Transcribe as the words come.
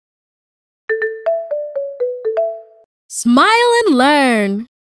Smile and learn!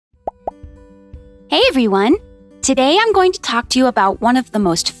 Hey everyone! Today I'm going to talk to you about one of the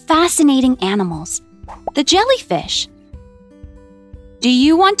most fascinating animals, the jellyfish. Do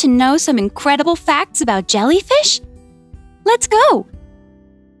you want to know some incredible facts about jellyfish? Let's go!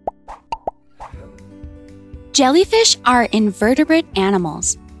 Jellyfish are invertebrate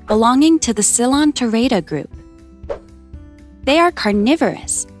animals belonging to the Coelenterata group. They are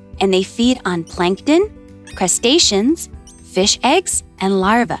carnivorous and they feed on plankton, crustaceans, fish eggs, and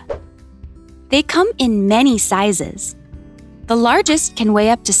larvae. They come in many sizes. The largest can weigh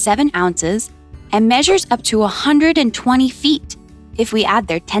up to 7 ounces and measures up to 120 feet if we add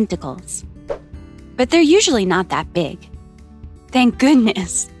their tentacles. But they're usually not that big. Thank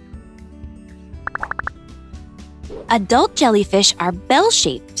goodness! Adult jellyfish are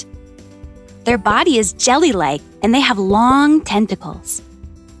bell-shaped. Their body is jelly-like and they have long tentacles.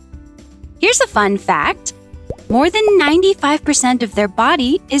 Here's a fun fact. More than 95% of their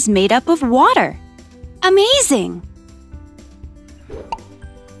body is made up of water. Amazing!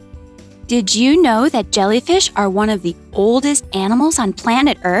 Did you know that jellyfish are one of the oldest animals on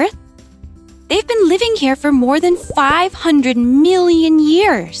planet Earth? They've been living here for more than 500 million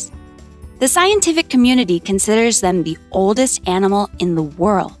years. The scientific community considers them the oldest animal in the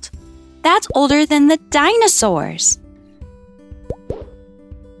world. That's older than the dinosaurs.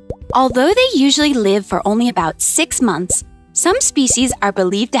 Although they usually live for only about 6 months, some species are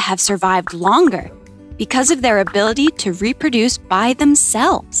believed to have survived longer because of their ability to reproduce by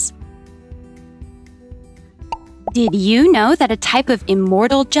themselves. Did you know that a type of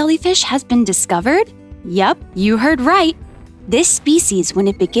immortal jellyfish has been discovered? Yup, you heard right. This species, when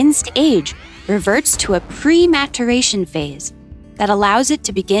it begins to age, reverts to a pre-maturation phase that allows it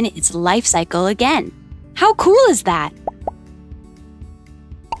to begin its life cycle again. How cool is that?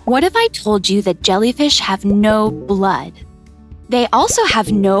 What if I told you that jellyfish have no blood? They also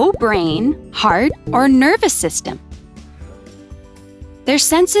have no brain, heart, or nervous system. Their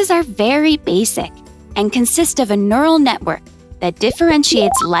senses are very basic and consist of a neural network that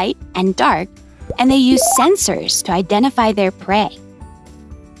differentiates light and dark, and they use sensors to identify their prey.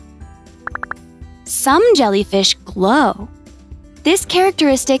 Some jellyfish glow. This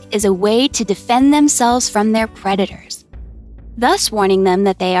characteristic is a way to defend themselves from their predators, thus warning them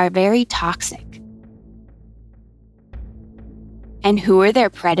that they are very toxic. And who are their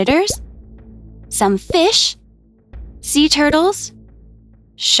predators? Some fish, sea turtles,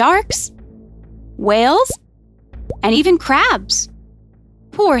 sharks, whales, and even crabs.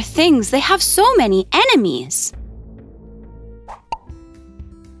 Poor things, they have so many enemies.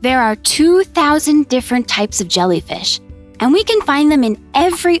 There are 2,000 different types of jellyfish, and we can find them in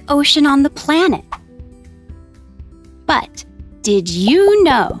every ocean on the planet. But did you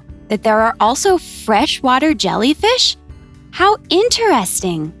know that there are also freshwater jellyfish? How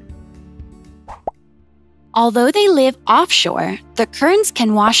interesting! Although they live offshore, the currents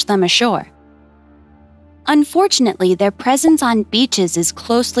can wash them ashore. Unfortunately, their presence on beaches is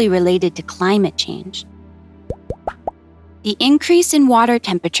closely related to climate change. The increase in water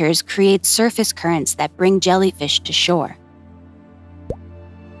temperatures creates surface currents that bring jellyfish to shore.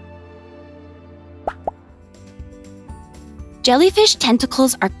 Jellyfish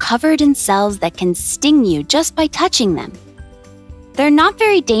tentacles are covered in cells that can sting you just by touching them. They're not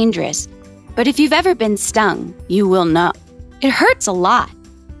very dangerous, but if you've ever been stung, you will know. It hurts a lot.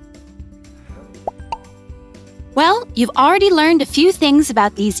 Well, you've already learned a few things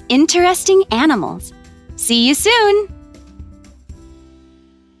about these interesting animals. See you soon!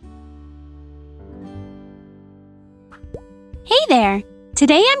 Hey there!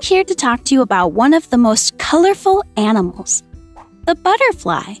 Today I'm here to talk to you about one of the most colorful animals, the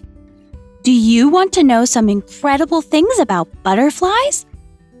butterfly. Do you want to know some incredible things about butterflies?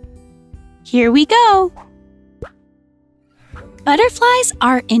 Here we go! Butterflies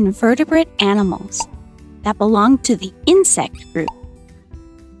are invertebrate animals that belong to the insect group.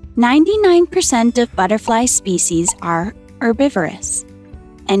 99% of butterfly species are herbivorous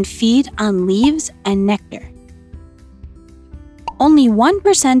and feed on leaves and nectar. Only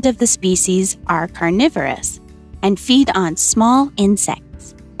 1% of the species are carnivorous and feed on small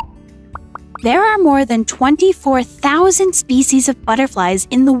insects. There are more than 24,000 species of butterflies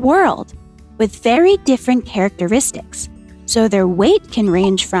in the world with very different characteristics, so their weight can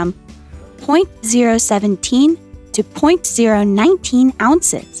range from 0.017 to 0.019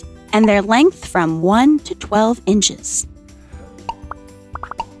 ounces, and their length from 1 to 12 inches.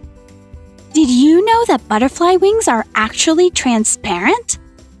 Did you know that butterfly wings are actually transparent?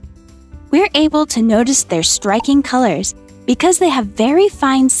 We're able to notice their striking colors because they have very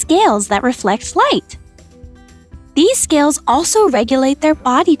fine scales that reflect light. These scales also regulate their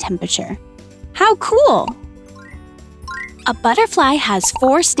body temperature. How cool! A butterfly has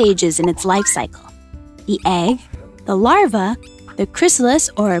 4 stages in its life cycle: the egg, the larva, the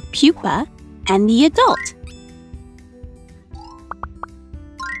chrysalis or pupa, and the adult.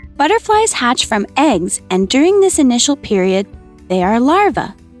 Butterflies hatch from eggs, and during this initial period, they are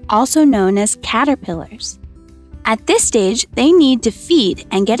larvae, also known as caterpillars. At this stage, they need to feed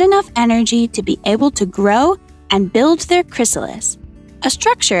and get enough energy to be able to grow and build their chrysalis, a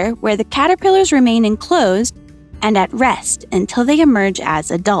structure where the caterpillars remain enclosed and at rest until they emerge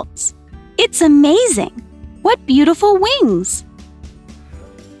as adults. It's amazing! What beautiful wings!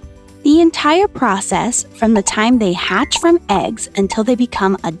 The entire process from the time they hatch from eggs until they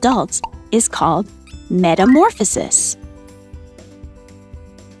become adults is called metamorphosis.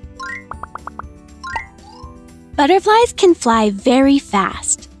 Butterflies can fly very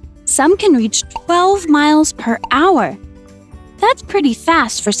fast. Some can reach 12 miles per hour. That's pretty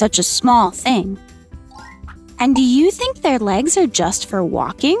fast for such a small thing. And do you think their legs are just for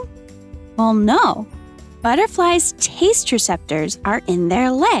walking? Well, no. Butterflies' taste receptors are in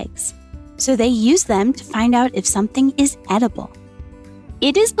their legs, so they use them to find out if something is edible.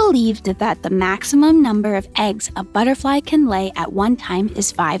 It is believed that the maximum number of eggs a butterfly can lay at one time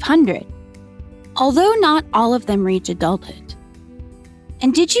is 500, although not all of them reach adulthood.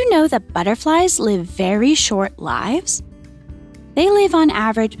 And did you know that butterflies live very short lives? They live on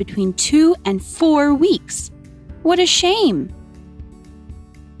average between 2 and 4 weeks. What a shame!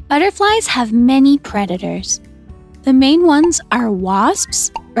 Butterflies have many predators. The main ones are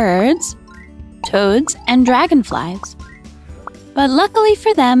wasps, birds, toads, and dragonflies. But luckily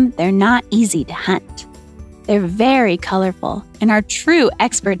for them, they're not easy to hunt. They're very colorful and are true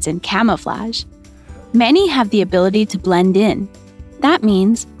experts in camouflage. Many have the ability to blend in. That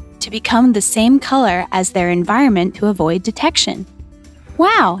means to become the same color as their environment to avoid detection.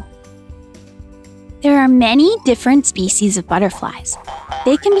 Wow! There are many different species of butterflies.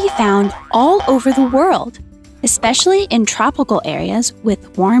 They can be found all over the world, especially in tropical areas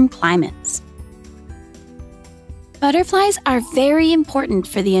with warm climates. Butterflies are very important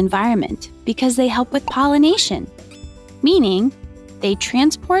for the environment because they help with pollination, meaning they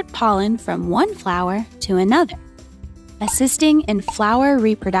transport pollen from one flower to another, assisting in flower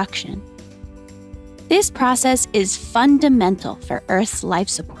reproduction. This process is fundamental for Earth's life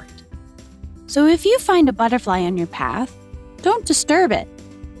support. So if you find a butterfly on your path, don't disturb it.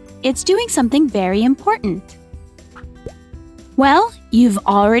 It's doing something very important. Well, you've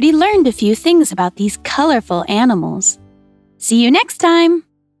already learned a few things about these colorful animals. See you next time!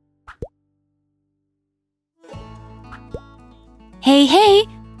 Hey!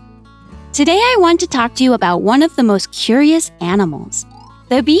 Today I want to talk to you about one of the most curious animals,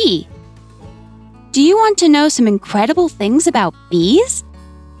 the bee. Do you want to know some incredible things about bees?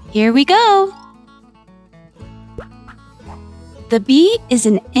 Here we go! The bee is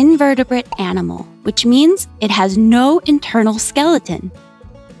an invertebrate animal, which means it has no internal skeleton.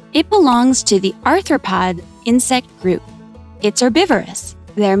 It belongs to the arthropod insect group. It's herbivorous.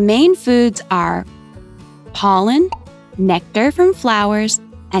 Their main foods are pollen, nectar from flowers,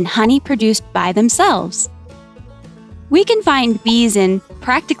 and honey produced by themselves. We can find bees in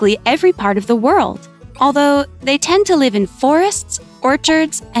practically every part of the world, although they tend to live in forests,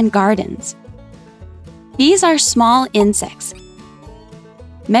 orchards, and gardens. Bees are small insects,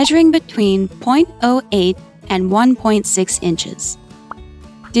 measuring between 0.08 and 1.6 inches.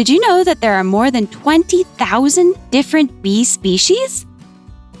 Did you know that there are more than 20,000 different bee species?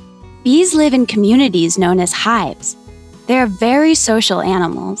 Bees live in communities known as hives. They're very social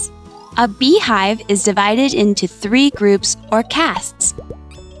animals. A beehive is divided into 3 groups or castes: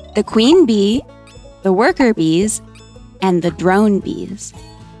 the queen bee, the worker bees, and the drone bees.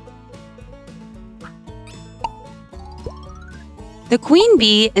 The queen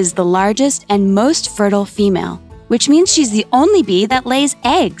bee is the largest and most fertile female, which means she's the only bee that lays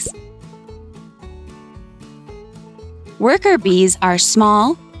eggs. Worker bees are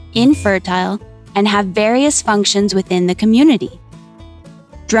small, infertile, and have various functions within the community.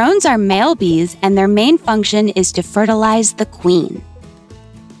 Drones are male bees, and their main function is to fertilize the queen.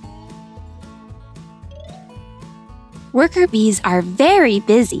 Worker bees are very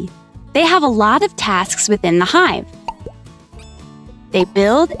busy. They have a lot of tasks within the hive. They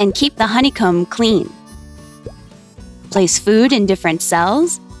build and keep the honeycomb clean, place food in different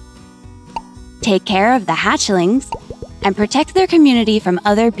cells, take care of the hatchlings, and protect their community from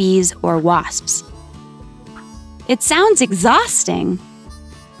other bees or wasps. It sounds exhausting.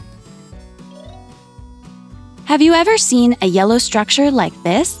 Have you ever seen a yellow structure like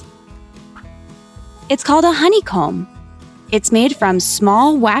this? It's called a honeycomb. It's made from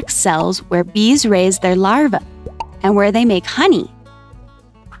small wax cells where bees raise their larvae and where they make honey.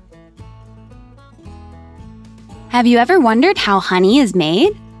 Have you ever wondered how honey is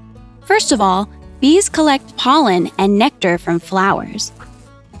made? First of all, bees collect pollen and nectar from flowers.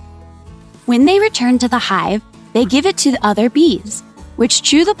 When they return to the hive, they give it to the other bees, which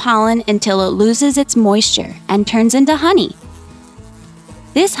chew the pollen until it loses its moisture and turns into honey.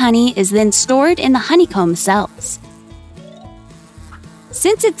 This honey is then stored in the honeycomb cells.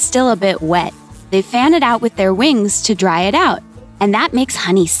 Since it's still a bit wet, they fan it out with their wings to dry it out, and that makes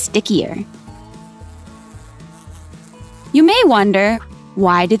honey stickier. You may wonder,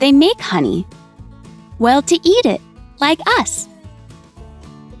 why do they make honey? Well, to eat it, like us.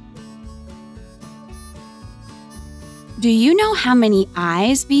 Do you know how many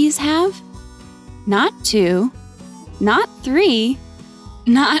eyes bees have? Not 2, not 3,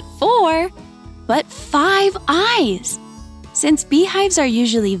 not 4, but 5 eyes. Since beehives are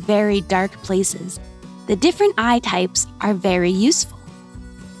usually very dark places, the different eye types are very useful.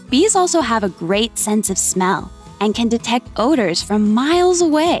 Bees also have a great sense of smell and can detect odors from miles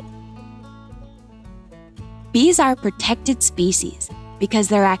away. Bees are protected species because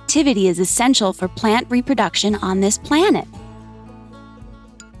their activity is essential for plant reproduction on this planet.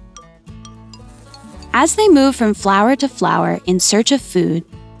 As they move from flower to flower in search of food,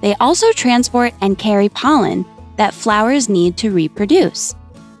 they also transport and carry pollen that flowers need to reproduce.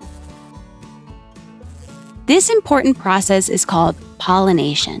 This important process is called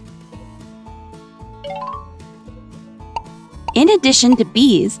pollination. In addition to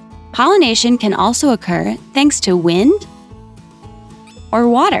bees, pollination can also occur thanks to wind or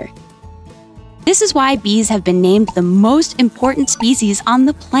water. This is why bees have been named the most important species on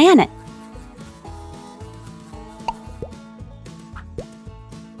the planet.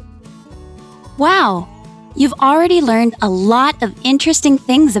 Wow, you've already learned a lot of interesting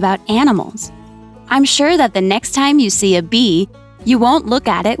things about animals. I'm sure that the next time you see a bee, you won't look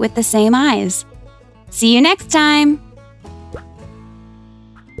at it with the same eyes. See you next time!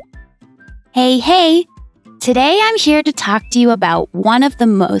 Hey! Today I'm here to talk to you about one of the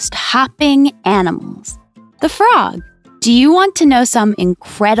most hopping animals, the frog. Do you want to know some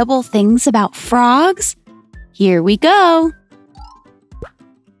incredible things about frogs? Here we go!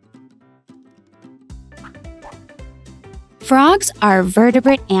 Frogs are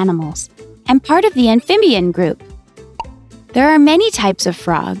vertebrate animals and part of the amphibian group. There are many types of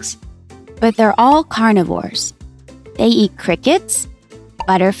frogs, but they're all carnivores. They eat crickets,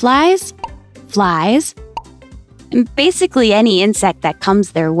 butterflies, flies, and basically any insect that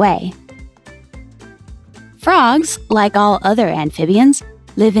comes their way. Frogs, like all other amphibians,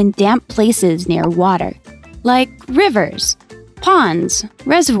 live in damp places near water, like rivers, ponds,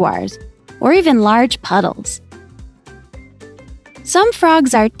 reservoirs, or even large puddles. Some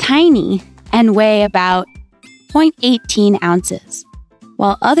frogs are tiny and weigh about 0.18 ounces,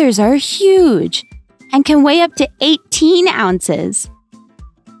 while others are huge and can weigh up to 18 ounces.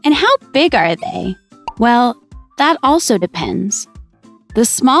 And how big are they? Well, that also depends. The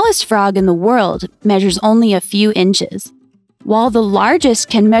smallest frog in the world measures only a few inches, while the largest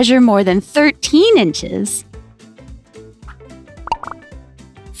can measure more than 13 inches.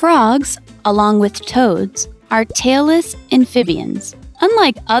 Frogs, along with toads, are tailless amphibians,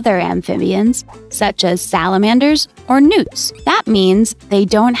 unlike other amphibians, such as salamanders or newts. That means they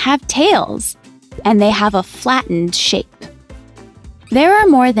don't have tails, and they have a flattened shape. There are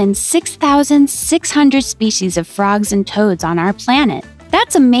more than 6,600 species of frogs and toads on our planet.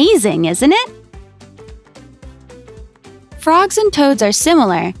 That's amazing, isn't it? Frogs and toads are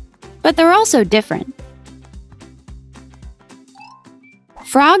similar, but they're also different.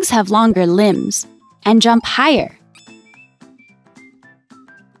 Frogs have longer limbs and jump higher.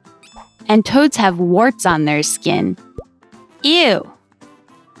 And toads have warts on their skin. Ew!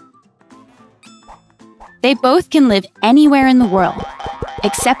 They both can live anywhere in the world,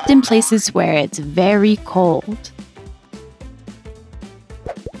 except in places where it's very cold.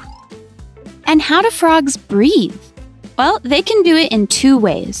 And how do frogs breathe? Well, they can do it in 2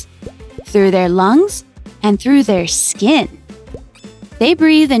 ways, through their lungs and through their skin. They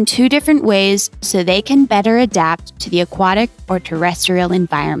breathe in 2 different ways so they can better adapt to the aquatic or terrestrial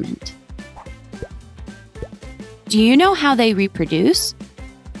environment. Do you know how they reproduce?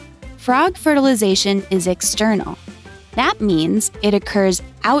 Frog fertilization is external. That means it occurs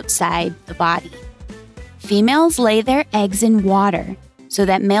outside the body. Females lay their eggs in water so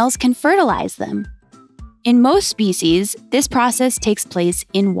that males can fertilize them. In most species, this process takes place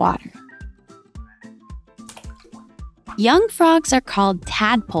in water. Young frogs are called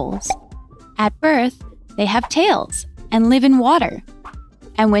tadpoles. At birth, they have tails and live in water.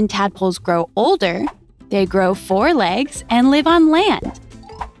 And when tadpoles grow older, they grow 4 legs and live on land.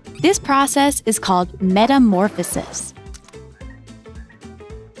 This process is called metamorphosis.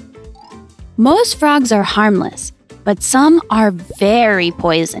 Most frogs are harmless, but some are very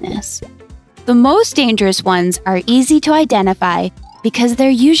poisonous. The most dangerous ones are easy to identify because they're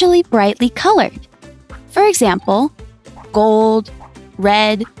usually brightly colored. For example, gold,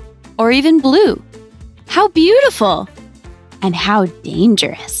 red, or even blue. How beautiful! And how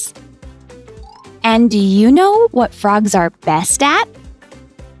dangerous. And do you know what frogs are best at?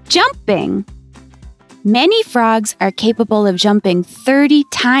 Jumping! Many frogs are capable of jumping 30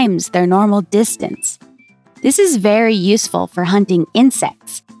 times their normal distance. This is very useful for hunting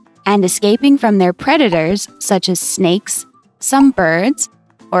insects and escaping from their predators such as snakes, some birds,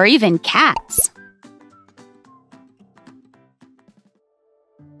 or even cats.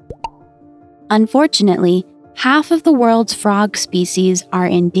 Unfortunately, half of the world's frog species are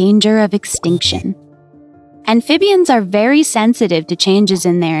in danger of extinction. Amphibians are very sensitive to changes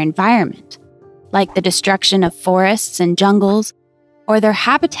in their environment, like the destruction of forests and jungles, or their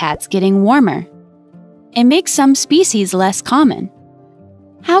habitats getting warmer. It makes some species less common.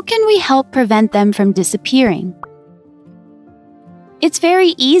 How can we help prevent them from disappearing? It's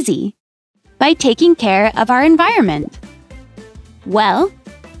very easy, by taking care of our environment. Well,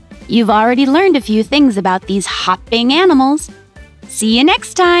 you've already learned a few things about these hopping animals. See you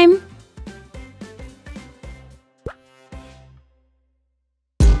next time!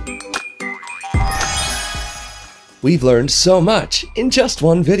 We've learned so much in just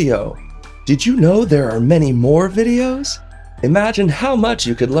one video. Did you know there are many more videos? Imagine how much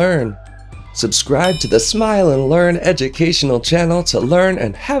you could learn. Subscribe to the Smile and Learn educational channel to learn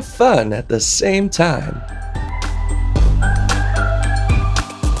and have fun at the same time.